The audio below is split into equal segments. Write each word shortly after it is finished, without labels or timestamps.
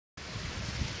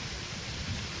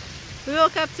We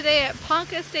woke up today at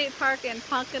Ponca State Park in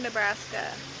Ponca,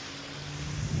 Nebraska.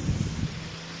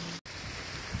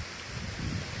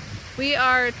 We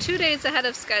are 2 days ahead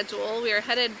of schedule. We are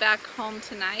headed back home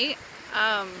tonight.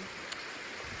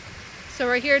 So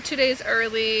we're here 2 days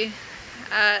early.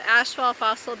 Ashfall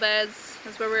Fossil Beds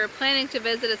is where we were planning to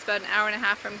visit. It's about an hour and a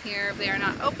half from here. They are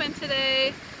not open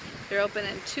today. They're open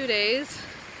in 2 days.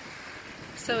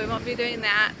 So we won't be doing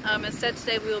that. Instead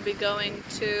today we will be going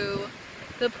to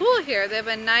the pool here. They have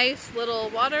a nice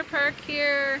little water park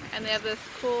here, and they have this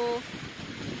cool,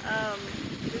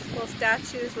 these cool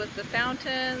statues with the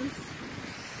fountains.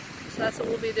 So that's what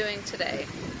we'll be doing today.